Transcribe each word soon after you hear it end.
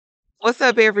What's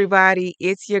up, everybody?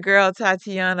 It's your girl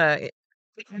Tatiana.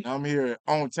 And I'm here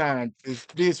on time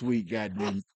this week,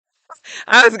 goddamn.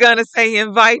 I was gonna say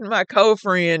inviting my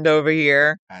co-friend over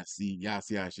here. Y'all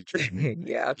see how she treat me.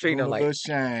 Yeah, I'll Give treat them him a like little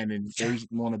shine and they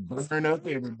want to burn up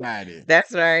everybody.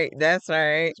 that's right. That's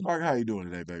right. Spark, how you doing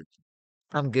today, baby?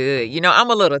 I'm good. I'm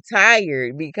a little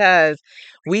tired because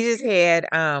we just had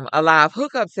a live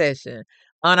hookup session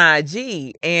on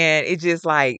IG, and it just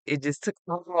took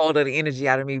all of the energy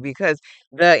out of me because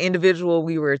the individual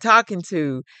we were talking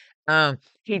to, um,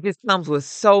 he just comes with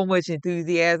so much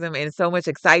enthusiasm and so much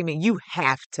excitement. You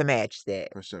have to match that.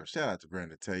 For sure. Shout out to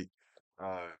Brandon Tate.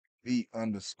 V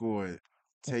underscore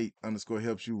Tate underscore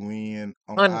helps you win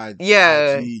on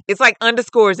Yeah, IG. it's like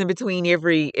underscores in between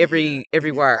every Yeah. every If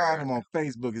you word. find him on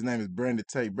Facebook, his name is Brandon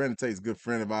Tate. Brandon Tate's a good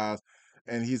friend of ours,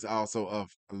 and he's also a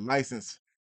licensed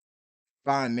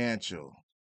financial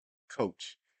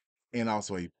coach and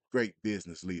also a great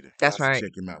business leader. Y'all That's should right.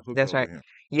 check him out. Hook That's up right. with him.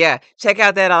 Yeah, check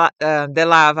out that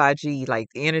live IG. Like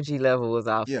the energy level was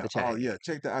off Yeah. the Oh, chain. yeah.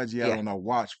 Check the IG out Yeah. on our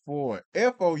watch for it.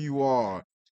 FOUR,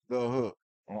 the hook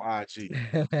on IG.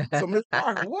 So, Miss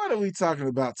Parker, what are we talking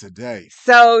about today?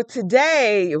 So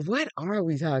today, what are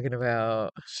we talking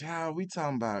about? Child, we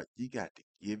talking about you got to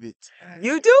give it time.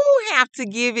 You do have to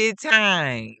give it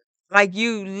time. Like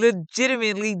you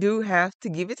legitimately do have to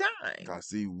give it time. Cause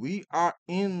see, we are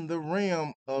in the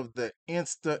realm of the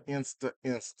insta.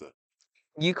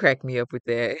 You crack me up with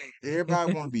that.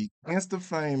 Everybody want to be insta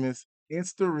famous,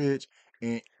 insta rich,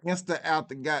 and insta out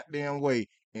the goddamn way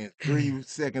in 3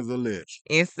 seconds or less.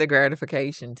 Instant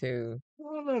gratification too.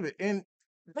 I love it. And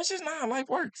that's just not how life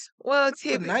works. Well, The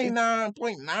typically,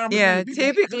 99.9% yeah, of people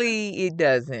typically it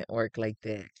doesn't work like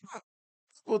that.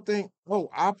 people think, oh,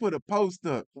 I put a post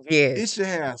up. Yes. It should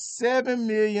have 7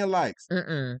 million likes.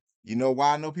 Mm-mm. You know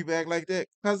why I know people act like that?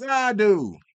 Because I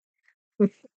do.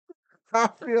 I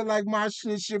feel like my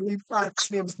shit should be 5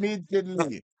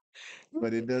 immediately.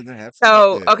 But it doesn't have to like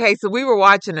So, that. okay, so we were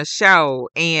watching a show,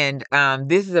 and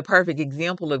this is a perfect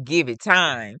example of give it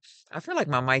time. I feel like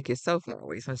my mic is so far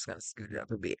away, so I'm just gonna scoot it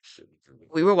up a bit.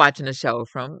 We were watching a show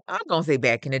from, I'm gonna say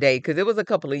back in the day, because it was a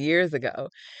couple of years ago.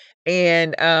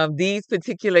 And these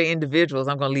particular individuals,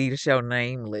 I'm gonna leave the show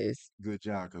nameless. Good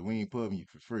job, because we ain't putting you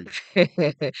for free.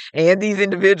 And these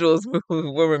individuals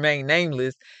will remain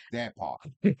nameless. That part.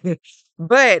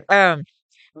 But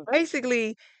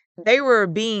basically, they were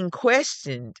being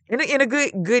questioned in a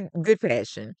good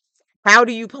fashion. How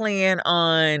do you plan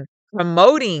on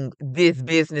promoting this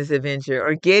business adventure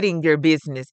or getting your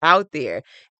business out there?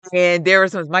 And there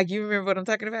was some, Mike, you remember what I'm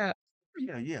talking about?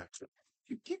 Yeah, yeah.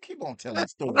 Keep on telling the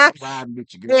story. I'm riding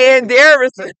with you, girl. And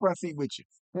Take front seat with you.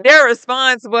 their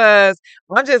response was,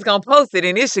 I'm just gonna post it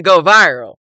and it should go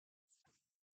viral.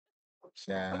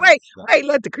 Child, Wait, stop. wait,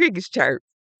 let the crickets chirp.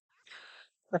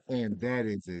 And that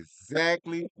is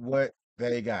exactly what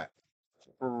they got.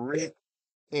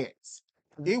 Crickets.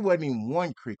 It wasn't even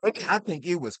one cricket. I think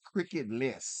it was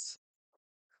cricketless.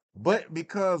 But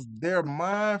because their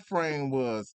mind frame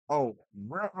was, oh,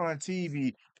 we're on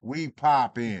TV, we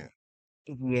pop in.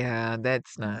 Yeah,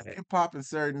 that's not it. You pop in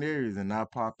certain areas and I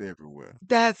pop everywhere.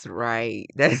 That's right.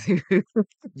 That's You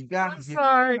gotta I'm give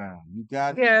sorry. time. You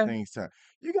gotta give Yeah. things time.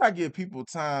 You gotta give people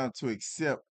time to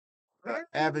accept the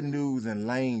avenues and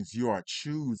lanes you are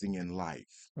choosing in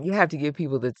life. You have to give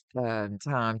people the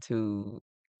time to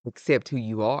accept who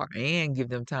you are and give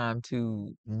them time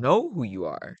to know who you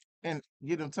are. And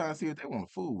give them time to see if they want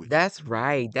to fool with you. That's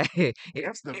right.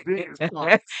 That's the biggest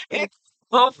part. It's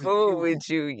so With fool you. with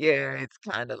you. Yeah, it's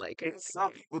kind of like And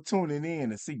some people tuning in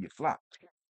to see you flop.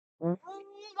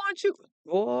 want you,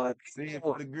 boy, See it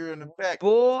for the girl in the back.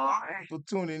 boy. People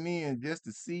tuning in just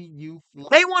to see you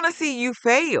flop. They want to see you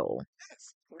fail.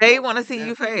 Yes. They want to see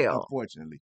you That's fail.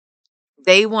 unfortunately.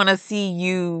 They want to see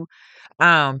you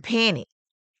panic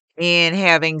and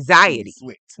have See you anxiety.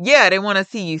 sweat. Yeah, they want to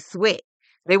see you sweat.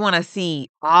 They want to see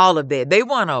all of that. They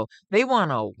want to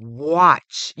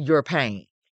watch your pain.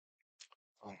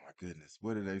 Oh my goodness.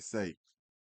 What do they say?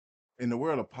 In the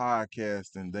world of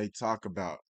podcasting, they talk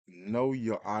about know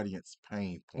your audience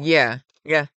pain points. Yeah.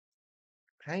 Yeah.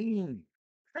 Pain.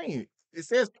 Pain. It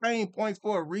says pain points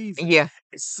for a reason. Yeah.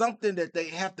 It's something that they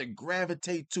have to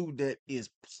gravitate to that is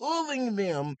pulling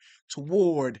them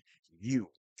toward you.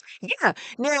 Yeah.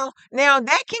 Now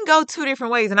that can go two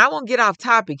different ways, and I won't get off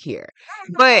topic here.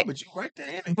 No, But but you right there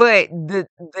in it. But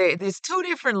there's two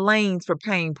different lanes for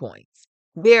pain points.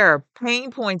 There are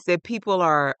pain points that people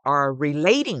are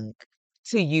relating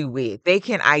to you with. They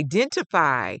can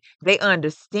identify, they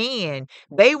understand,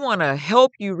 they want to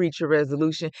help you reach a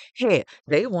resolution. Heck,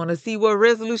 they want to see what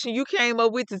resolution you came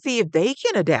up with to see if they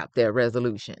can adapt their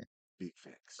resolution. Big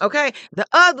facts. Okay? The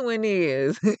other one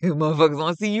is motherfuckers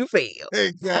wanna see you fail.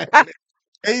 Exactly.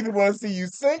 They either want to see you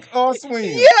sink or swim.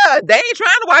 Yeah, they ain't trying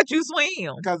to watch you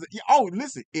swim. Because, oh,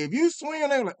 listen, if you swim,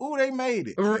 they be like, oh, they made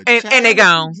it. R The and they child, if you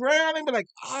gone. drown, they be like,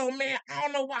 oh, man, I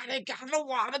don't know why they got the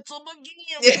water to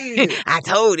begin with. I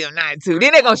told them not to.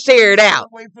 Then they gonna share it out.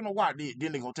 Away from the water.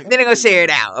 Then they gonna take a Then they gonna picture of share you it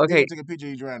drowning. out, They gonna okay? take a picture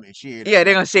of you drowning and share it Yeah, out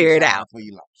they like gonna a share it sunshine out. for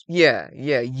you lost. Yeah,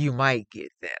 yeah, you might get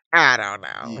that. I don't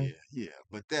know. Yeah.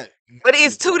 But that But negative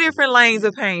it's two part of it, different lanes yeah.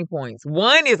 of pain points.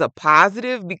 One is a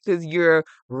positive because you're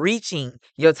reaching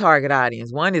your target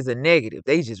audience. One is a negative.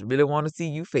 They just really want to see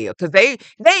you fail because they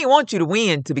ain't want you to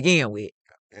win to begin with.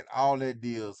 And all that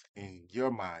deals in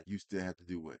your mind, you still have to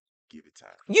do what? Give it time.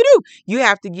 You do. You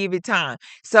have to give it time.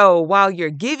 So while you're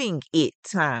giving it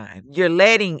time, you're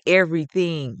letting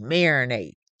everything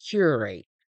marinate, curate,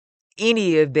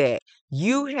 any of that.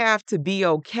 You have to be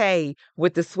okay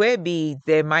with the sweat beads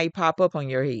that might pop up on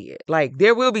your head. Like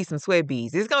there will be some sweat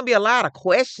beads. There's gonna be a lot of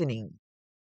questioning.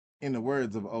 In the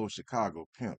words of old Chicago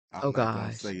pimp, Oh I'm not gonna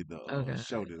gosh. say the Oh gosh.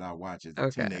 show that I watched as a Oh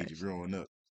teenager gosh. growing up.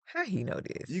 How he know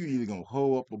this? You either gonna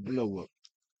hoe up or blow up.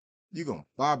 You gonna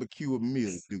barbecue a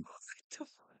meal, dude.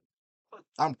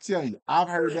 I'm telling you, I've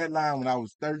heard that line when I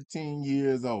was 13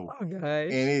 years old, Oh gosh.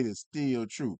 and it is still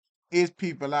true. It's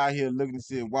people out here looking to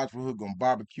see watch for hook gonna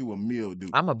barbecue a meal,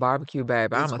 dude. I'm a barbecue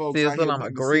baby. It's I'm a folks out here sizzle. I'm a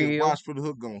looking to see grill. watch for the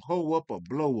hook gonna hoe up or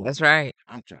blow up. That's right.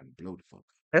 I'm trying to blow the fuck up.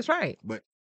 That's right. But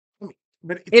I mean,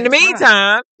 but it In the takes time.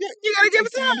 meantime, Yeah, you gotta it give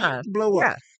takes it time to time. blow up.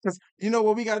 Yeah, Because you know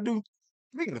what we gotta do?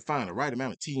 We gotta find the right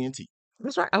amount of TNT.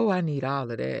 that's right. Oh, I need all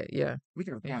of that. Yeah. We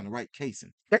gotta Yeah. find the right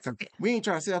casing. That's 'Cause we ain't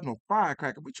trying to set off no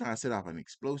firecracker. We trying to set off an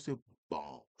explosive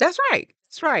bomb. that's right.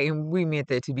 That's right. And we meant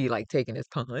that to be like taking his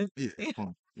pun. Yeah,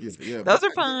 yeah. But Those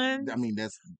are fun. I mean,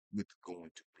 that's with going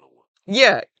to blow up.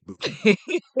 Yeah. Boom.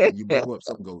 When you blow up,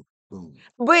 something goes boom.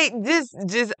 But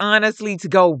just honestly to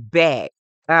go back,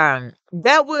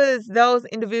 that was those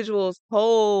individuals'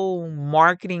 whole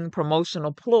marketing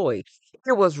promotional ploy.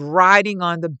 It was riding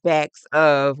on the backs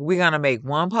of we're gonna make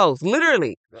one post.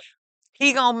 Literally,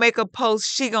 he gonna make a post,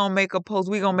 she gonna make a post,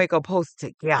 we gonna make a post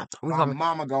together. We My gonna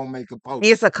mama gonna make a post.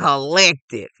 it's a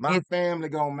collective. My family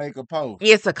gonna make a post.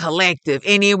 It's a collective.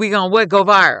 And then we gonna what go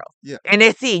viral. Yeah. And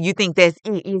that's it. You think that's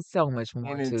it. It's so much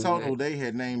more And in to total, it. they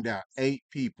had named out 8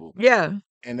 people. Yeah.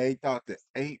 And they thought that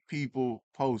 8 people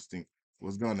posting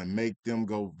was gonna make them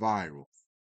go viral.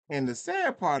 And the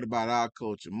sad part about our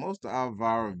culture, most of our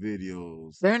viral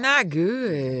videos, They're not man,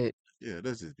 good. yeah,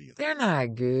 let's just be honest. They're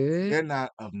not good. They're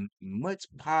not of much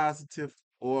positive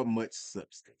or much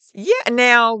substance. Yeah.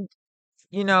 Now,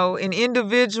 an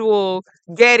individual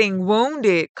getting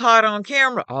wounded caught on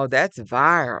camera. Oh, that's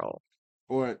viral.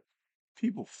 Or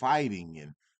people fighting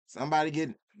and somebody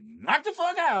getting knocked the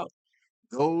fuck out.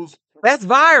 Those That's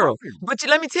viral. viral. But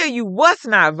let me tell you what's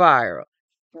not viral.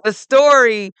 The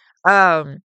story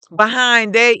um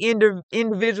behind that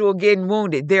individual getting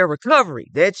wounded, their recovery.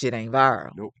 That shit ain't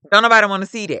viral. Nope. Don't nobody want to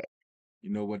see that.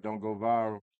 You know what don't go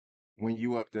viral? When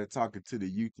you up there talking to the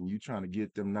youth and you trying to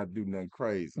get them not do nothing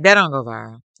crazy. That don't go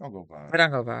viral. Don't go viral. That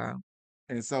don't go viral.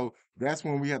 And so that's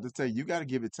when we have to say you got to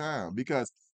give it time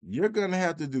because you're gonna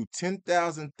have to do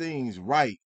 10,000 things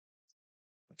right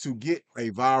to get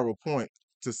a viral point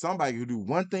to somebody who do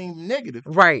one thing negative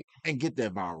Right. and get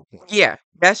that viral point. Yeah,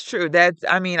 that's true.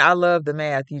 I love the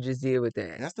math you just did with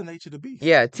that. That's the nature of the beast.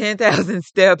 Yeah, 10,000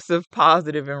 steps of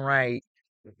positive and right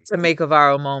to make a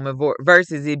viral moment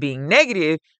versus it being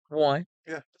negative one.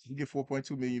 Yeah, you get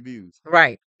 4.2 million views.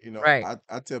 Right. You know, Right.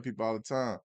 I tell people all the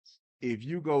time, if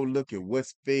you go look at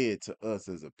what's fed to us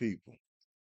as a people,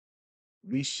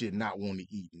 we should not want to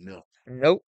eat nothing,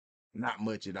 Nope. not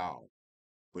much at all.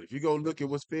 But if you go look at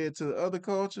what's fed to the other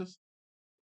cultures,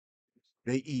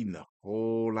 they eating a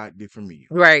whole lot different meal.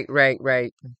 Right, right,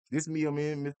 right. This meal,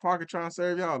 man, Miss Parker trying to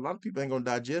serve y'all. A lot of people ain't gonna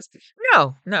digest it.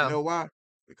 No, You no. know why?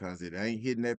 Because it ain't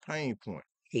hitting that pain point.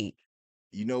 Heat.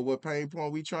 You know what pain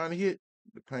point we trying to hit?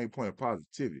 The pain point of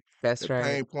positivity. That's The right.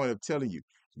 pain point of telling you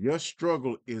your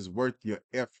struggle is worth your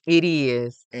effort. It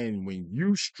is. And when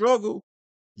you struggle,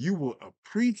 you will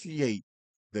appreciate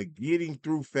the getting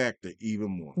through factor even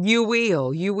more. You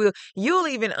will. You will. You'll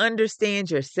even understand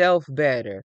yourself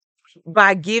better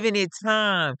by giving it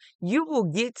time. You will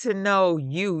get to know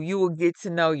you. You will get to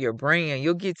know your brand.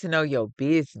 You'll get to know your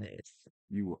business.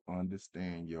 You will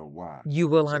understand your why. You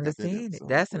will Check out that understand it. episode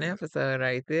That's for an that. episode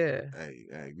right there.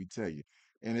 Hey, we tell you.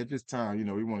 And at this time,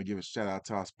 we want to give a shout out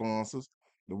to our sponsors,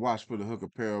 the Watch for the Hook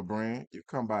apparel brand. You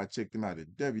come by and check them out at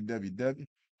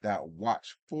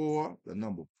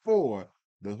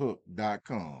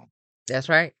www.watch4thehook.com. That's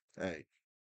right. Hey,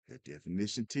 The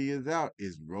definition T is out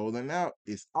is rolling out.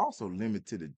 It's also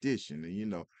limited edition.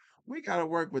 And we gotta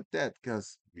work with that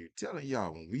because we're telling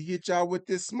y'all when we hit y'all with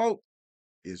this smoke,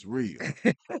 it's real.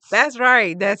 That's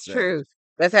right. That's That true.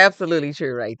 That's absolutely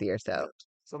true right there. So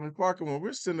so Ms. Parker, when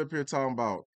we're sitting up here talking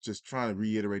about just trying to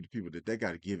reiterate to people that they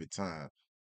gotta give it time.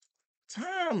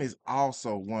 Time is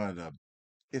also one of the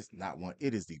it's not one,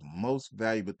 it is the most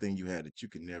valuable thing you have that you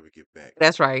can never get back.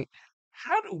 that's right.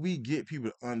 How do we get people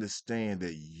to understand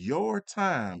that your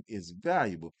time is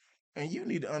valuable and you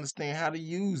need to understand how to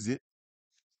use it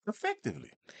effectively?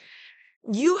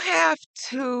 You have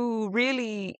to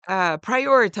really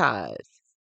prioritize.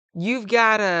 You've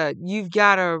gotta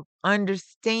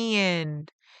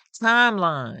understand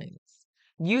timelines.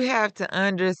 You have to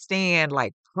understand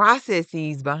like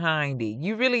processes behind it.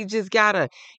 You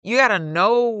gotta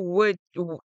know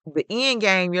the end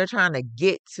game you're trying to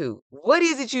get to. What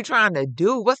is it you're trying to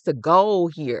do? What's the goal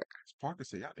here? Parker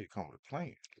said, y'all need to come with a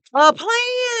plan. A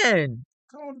plan.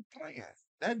 Come with a plan.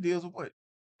 That deals with what?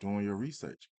 Doing your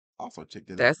research. Also, check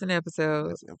that out. That's an episode.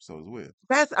 That's an episode as well.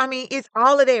 It's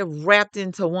all of that wrapped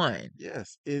into one.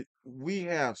 Yes, we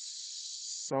have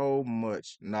so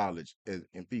much knowledge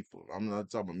in people. I'm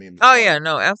not talking about me and Miss Oh Parker. yeah,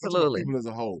 no, I'm talking about absolutely. people as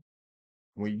a whole.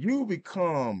 When you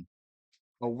become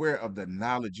aware of the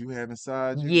knowledge you have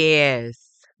inside you, Yes.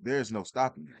 there's no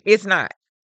stopping you. It's not.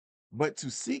 But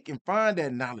to seek and find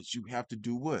that knowledge, you have to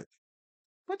do what?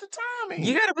 Put the time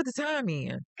You in. gotta put the time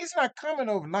in. It's not coming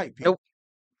overnight, people. Nope.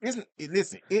 Listen,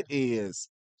 it is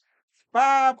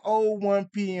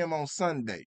 5:01 p.m. on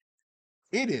Sunday.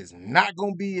 It is not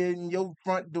gonna be in your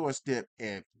front doorstep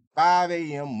at 5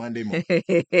 a.m. Monday morning.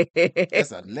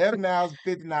 That's 11 hours and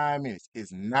 59 minutes.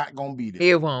 It's not gonna be there.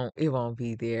 It won't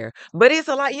be there. But it's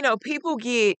a lot, people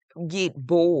get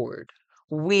bored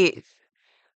with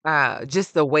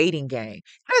just the waiting game.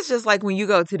 That's just like when you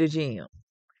go to the gym.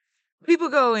 People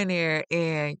go in there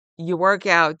and you work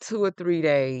out 2 or 3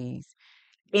 days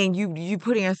and you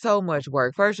put in so much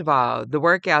work. First of all, the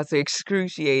workouts are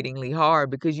excruciatingly hard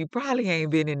because you probably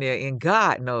ain't been in there in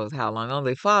God knows how long.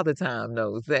 Only Father Time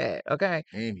knows that. Okay.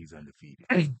 And he's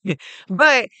undefeated.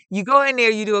 But you go in there,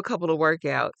 you do a couple of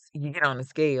workouts, you get on the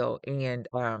scale, and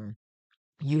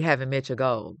you haven't met your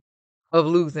goal of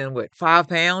losing what 5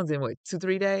 pounds in what 2,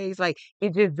 3 days. Like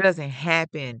it just doesn't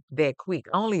happen that quick.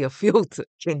 Only a filter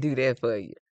can do that for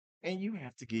you. And you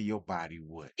have to give your body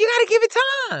what? You got to give it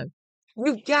time.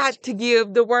 You got to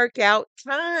give the workout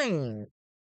time.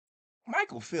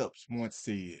 Michael Phelps once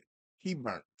said he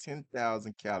burnt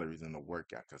 10,000 calories in a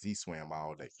workout because he swam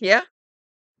all day. Yeah.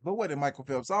 But what did Michael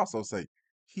Phelps also say?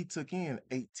 He took in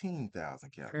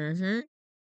 18,000 calories. Mm-hmm.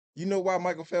 You know why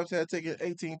Michael Phelps had to take in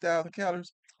 18,000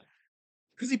 calories?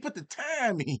 Because he put the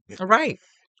time in. Right. If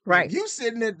Right. you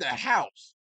sitting at the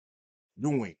house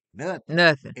doing nothing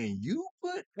Nothing. and you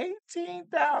put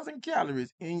 18,000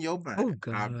 calories in your body, Oh I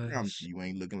promise gosh. you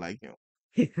ain't looking like him.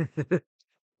 But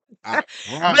I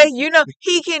promise you.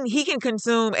 he can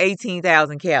consume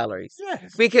 18,000 calories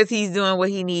Yes. because he's doing what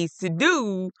he needs to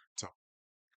do So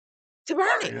to burn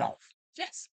burn it. it off.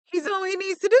 Yes. He's doing what he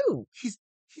needs to do. He's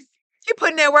he's He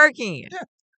putting that work in. yeah,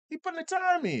 he putting the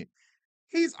time in.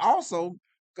 He's also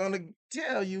gonna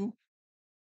tell you,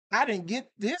 I didn't get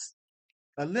this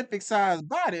Olympic sized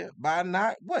body by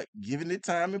not what? Giving it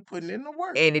time and putting in the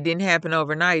work. And it didn't happen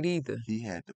overnight either. He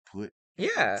had to put in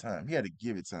Yeah. time. He had to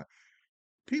give it time.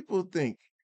 People think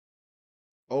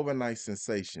overnight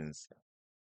sensations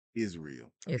is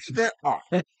real. It's There are,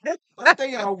 but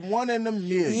they are one in a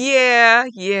million. yeah,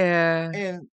 yeah.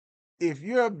 And if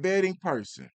you're a betting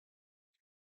person,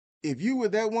 if you were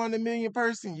that 1 in a million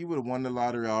person, you would have won the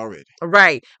lottery already.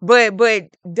 Right. But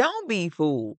don't be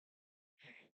fooled.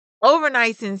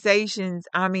 Overnight sensations,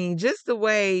 I mean, just the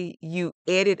way you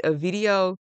edit a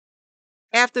video,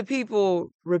 after people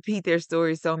repeat their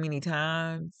story so many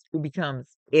times, it becomes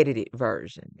edited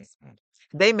versions. Mhm.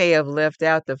 They may have left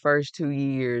out the first 2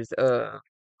 years of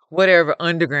whatever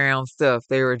underground stuff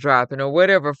they were dropping or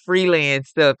whatever freelance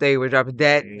stuff they were dropping.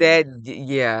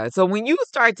 Yeah. So when you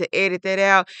start to edit that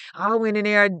out, I went in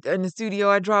there in the studio,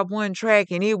 I dropped one track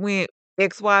and it went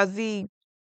XYZ.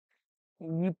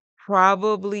 You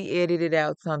probably edited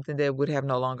out something that would have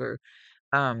no longer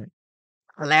um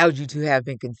allowed you to have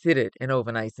been considered an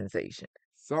overnight sensation.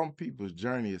 Some people's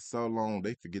journey is so long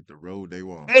they forget the road they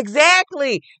were on.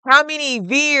 Exactly. How many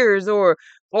veers or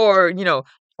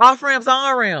off ramps,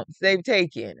 on ramps they've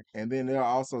taken. And then there are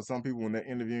also some people when they're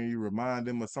interviewing you, remind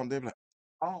them of something. They're like,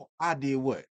 "Oh, I did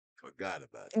what? forgot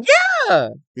about it. Yeah.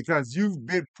 Because you've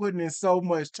been putting in so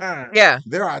much time. Yeah.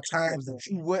 There are times that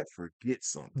you what forget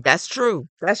something. That's true.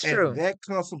 That's And true. that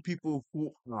comes from people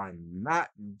who are not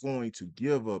going to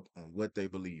give up on what they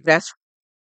believe in. That's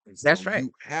And that's so right.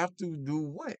 you have to do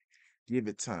what? Give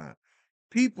it time.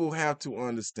 People have to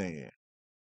understand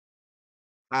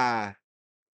I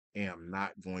am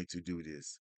not going to do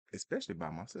this, especially by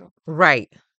myself.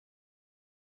 Right.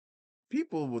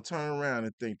 People will turn around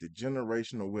and think that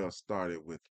generational wealth started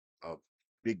with a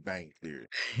Big Bang Theory.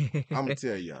 I'm gonna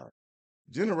tell y'all,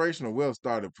 generational wealth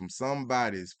started from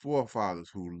somebody's forefathers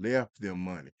who left them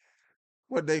money.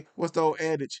 What's the old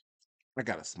adage? I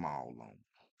got a small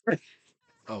loan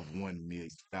of My $1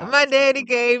 million. daddy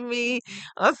gave me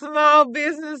a small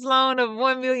business loan of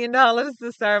 $1 million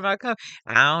to start my company.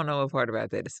 I don't know what part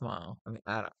about that is small. I mean,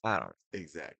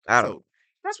 Exactly. I don't. So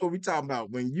that's what we talking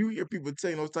about. When you hear people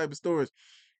telling those type of stories,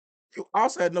 you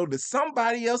also had to know that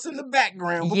somebody else in the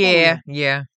background before Yeah, them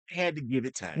yeah, had to give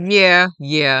it time. yeah,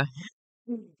 yeah.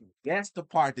 That's the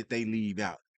part that they leave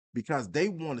out because they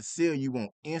want to sell you on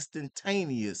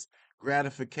instantaneous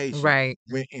gratification Right,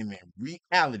 when in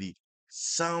reality,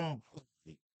 somebody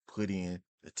put in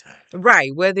the time.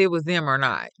 right. Whether it was them or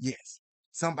not, Yes,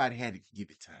 somebody had to give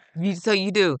it time. so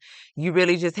you do. You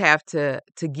really just have to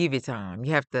give it time.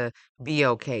 You have to be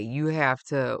okay. You have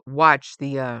to watch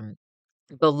the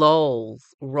lulls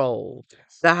roll,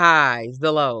 Yes. the highs, the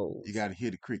You lows. got to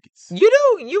hear the crickets. You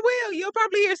do. You will. You'll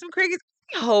probably hear some crickets.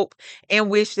 I hope and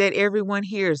wish that everyone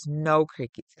hears no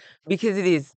crickets because it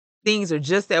is things are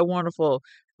just that wonderful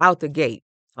out the gate.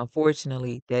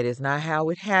 Unfortunately, that is not how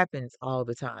it happens all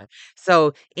the time.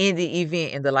 So, in the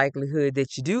event and the likelihood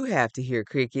that you do have to hear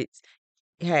crickets,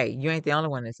 hey, you ain't the only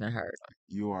one that's not heard 'em.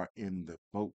 You are in the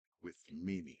boat with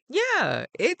many, Yeah,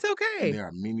 it's and okay. there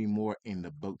are many more in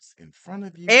the boats in front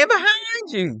of you. And behind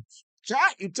you.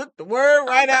 Shot, you took the word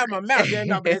right out of my mouth. Yeah,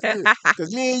 no, but that's good.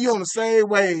 Because me and you on the same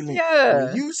wavelength. When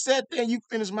Yeah. you sat there and you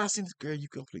finished my sentence, girl, you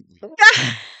complete me.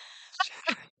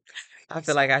 I feel It's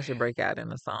all like I should right. break out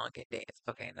in a song and dance.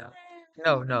 Okay, no.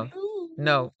 No, no.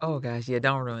 No. Oh gosh, yeah,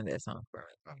 don't ruin that song for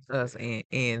me. Us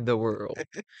and the world.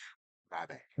 My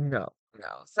bad. No,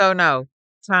 no. So no.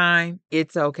 Time,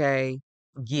 it's okay.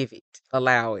 Give it.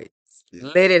 Allow it. Yes.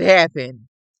 Let it happen.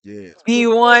 Yes. Be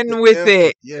Put forth the one with effort.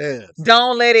 it. Yes.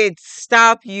 Don't let it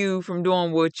stop you from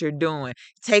doing what you're doing.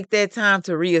 Take that time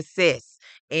to reassess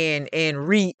and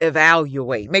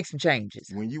reevaluate. Make some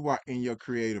changes. When you are in your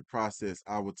creative process,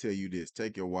 I will tell you this: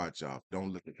 take your watch off.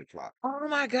 Don't look at the clock. Oh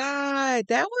my God,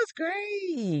 that was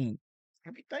great.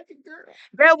 Happy thinking, girl.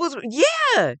 That was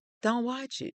yeah. Don't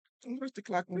watch it. Don't watch the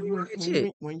clock when Don't you watch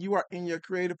it. when you are in your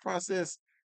creative process.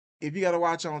 If you got a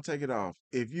watch on, take it off.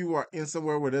 If you are in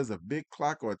somewhere where there's a big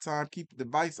clock or a timekeeping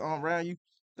device on around you,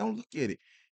 don't look at it.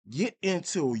 Get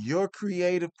into your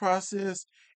creative process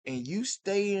and you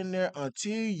stay in there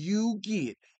until you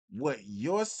get what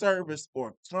your service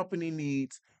or company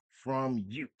needs from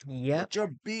you. Yep, What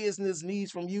your business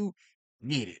needs from you,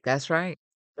 get it. that's right.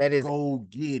 That is Go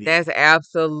get it. that's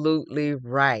absolutely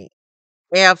right.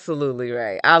 Absolutely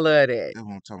right. I love that. That's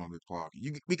what I'm talking about, Miss Parker.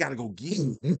 We gotta go get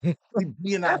it. We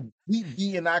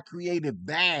be in our creative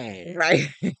bag. Right.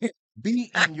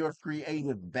 Be in your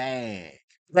creative bag.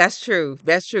 That's true.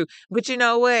 That's true. But you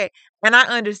know what? And I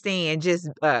understand just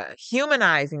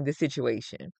humanizing the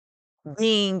situation,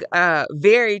 being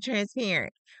very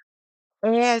transparent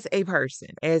as a person,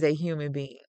 as a human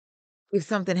being. If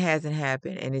something hasn't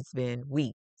happened and it's been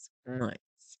weeks,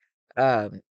 months,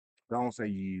 um, Don't say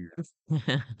years.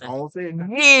 Don't say it. Some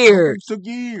people years. took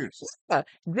years.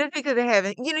 Just because they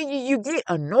haven't, you get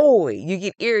annoyed, you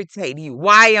get irritated.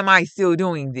 Why am I still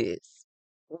doing this?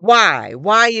 Why?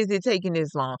 Why is it taking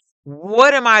this long?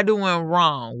 What am I doing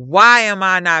wrong? Why am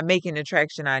I not making the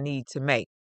traction I need to make?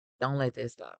 Don't let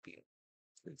that stop you.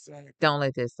 Exactly. Don't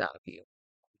let that stop you.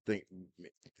 Think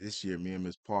this year, me and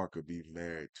Miss Parker be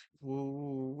married.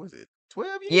 Whoa, was it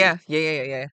 12 years? Yeah, yeah, yeah,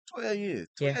 yeah, 12 years.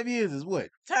 yeah. 12 years is what?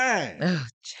 Time. Oh,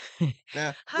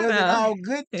 Now, I was it know. all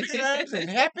good times and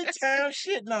happy times?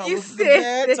 Shit, no. You Was it the said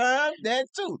bad that. times? That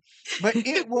too. But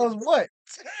it was what?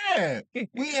 Time.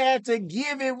 We had to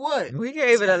give it what? We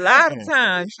gave it a lot of Time.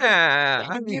 time, child.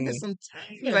 Got I to give it mean, some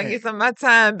see if I can time. get some of my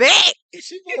time back.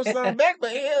 She wants something back,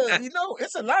 but hell,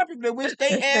 it's a lot of people that wish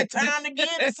they had time to give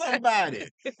to somebody.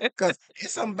 Because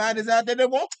there's some bodies out there that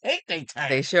won't take their time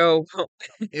They show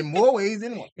in more ways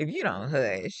than one. if you don't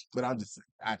hush. But I'm just saying,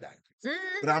 I digress.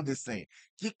 But Mhm. I'm just saying,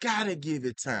 you gotta give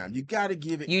it time. You gotta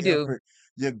give it You do. effort.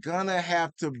 You're gonna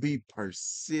have to be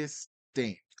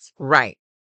persistent. Right.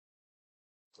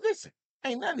 Listen,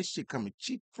 ain't none of this shit coming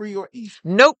cheap, free, or easy.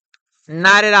 Nope.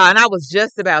 Not at all. And I was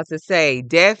just about to say,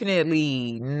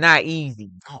 definitely not easy.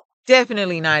 Oh,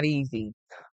 Definitely not easy.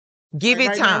 Give like it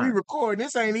right now we time. recording.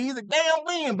 This ain't easy. Damn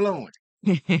wind blowing.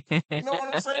 You know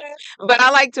what I'm saying? But I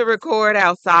like to record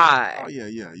outside. Oh yeah,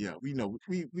 yeah, yeah. We know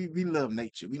we love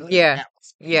nature. We love the Yeah.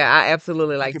 atmosphere. Yeah, I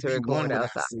absolutely We like could to be one record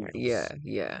with outside. Yeah, ourselves.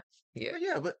 yeah, yeah. But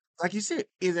yeah, but like you said,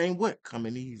 it ain't what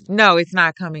coming easy. No, it's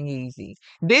not coming easy.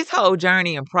 This whole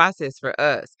journey and process for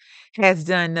us has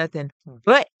done nothing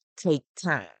but take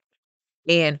time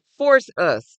and force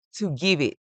us to give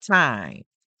it time.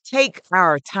 Take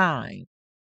our time.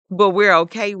 But we're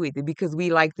okay with it because we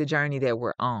like the journey that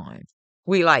we're on.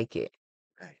 We like it.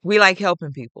 Hey, We like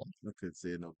helping people. I couldn't say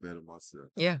it no better myself.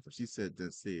 Yeah. But she said,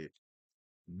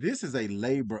 this is a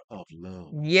labor of love.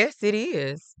 Yes, it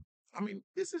is. I mean,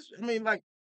 like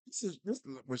this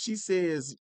what she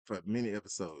says for many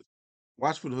episodes.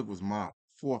 Watch for the Hook was my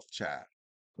fourth child.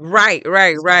 Right,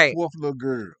 right, This is my right. fourth little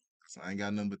girl. So I ain't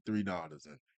got nothing but $3.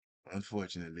 And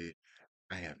unfortunately,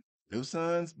 I have no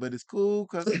sons, but it's cool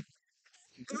because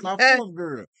it's my fourth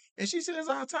girl. And she says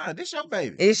all the time, this your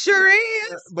baby. It sure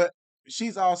is. But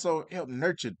she's also helped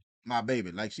nurture my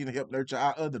baby. Like she helped nurture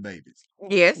our other babies. You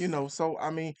Yes, know, so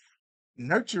I mean,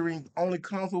 nurturing only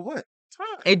comes with what?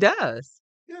 Time. it does.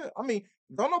 Yeah. I mean,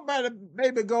 don't nobody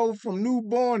baby go from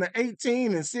newborn to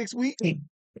 18 in 6 weeks.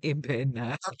 It better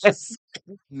not. I'm just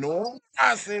no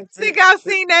process. Think I've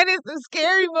seen that in some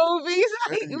scary movies.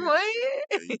 Like, Yeah,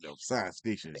 what? you know, science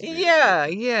fiction is very good. Yeah,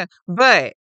 yeah.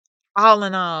 But all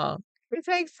in all, it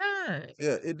takes time.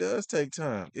 Yeah, it does take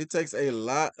time. It takes a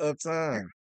lot of time.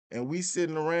 And we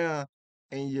sitting around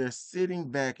and you're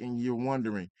sitting back and you're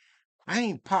wondering, I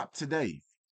ain't popped today.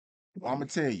 Well, I'm gonna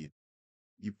tell you,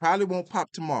 you probably won't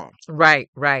pop tomorrow. Right,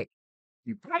 right.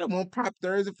 You probably won't pop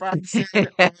Thursday, Friday, Saturday,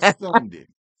 or Sunday.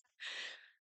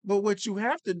 But what you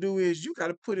have to do is you got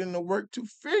to put in the work to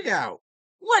figure out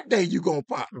what day you gonna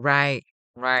pop. Right,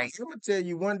 right. 'Cause I'm gonna tell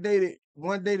you one day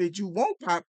that you won't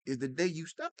pop is the day you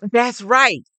stop. That's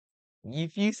right.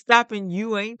 If you stopping,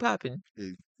 you ain't popping.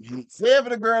 You say for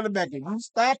the girl in the back, if you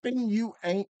stopping, you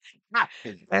ain't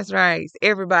popping. That's right.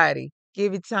 Everybody,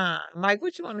 give it time. Mike,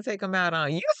 what you want to take them out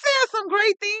on? You said some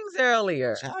great things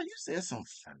earlier. Child, you said something.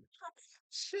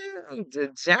 Shoot, the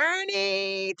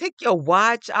journey. Take your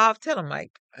watch off. Tell him,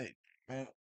 Mike. Hey, man,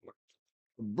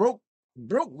 broke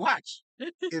watch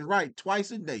is right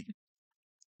twice a day.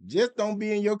 Just don't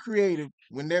be in your creative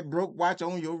when that broke watch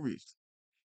on your wrist.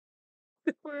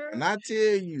 And I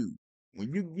tell you,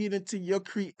 when you get into your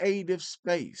creative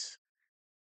space,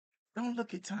 don't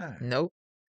look at time. Nope.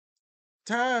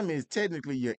 Time is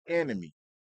technically your enemy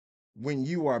when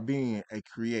you are being a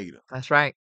creator. That's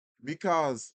right.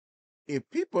 Because if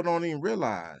people don't even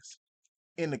realize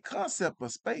in the concept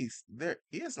of space, there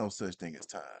is no such thing as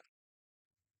time.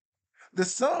 The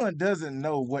sun doesn't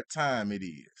know what time it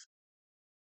is.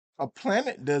 A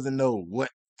planet doesn't know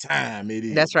what time it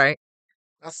is. That's right.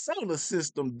 A solar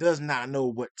system does not know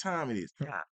what time it is.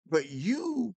 Yeah. But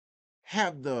you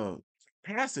have the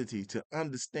capacity to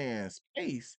understand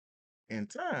space and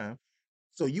time.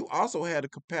 So you also have the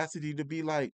capacity to be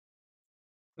like,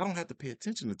 I don't have to pay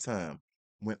attention to time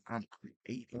when I'm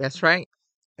creating. That's right.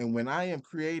 And when I am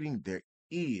creating, there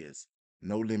is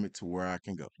no limit to where I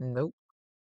can go. Nope.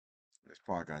 Miss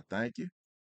Park, I thank you.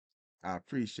 I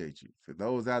appreciate you. For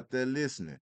those out there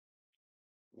listening,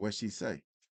 what she say?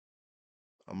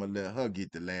 I'm gonna let her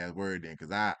get the last word in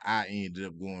because I ended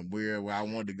up going where I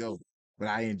wanted to go. But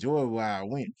I enjoyed where I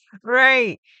went.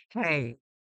 Right. Hey,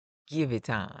 give it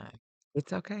time.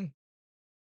 It's okay.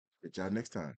 Catch y'all next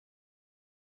time.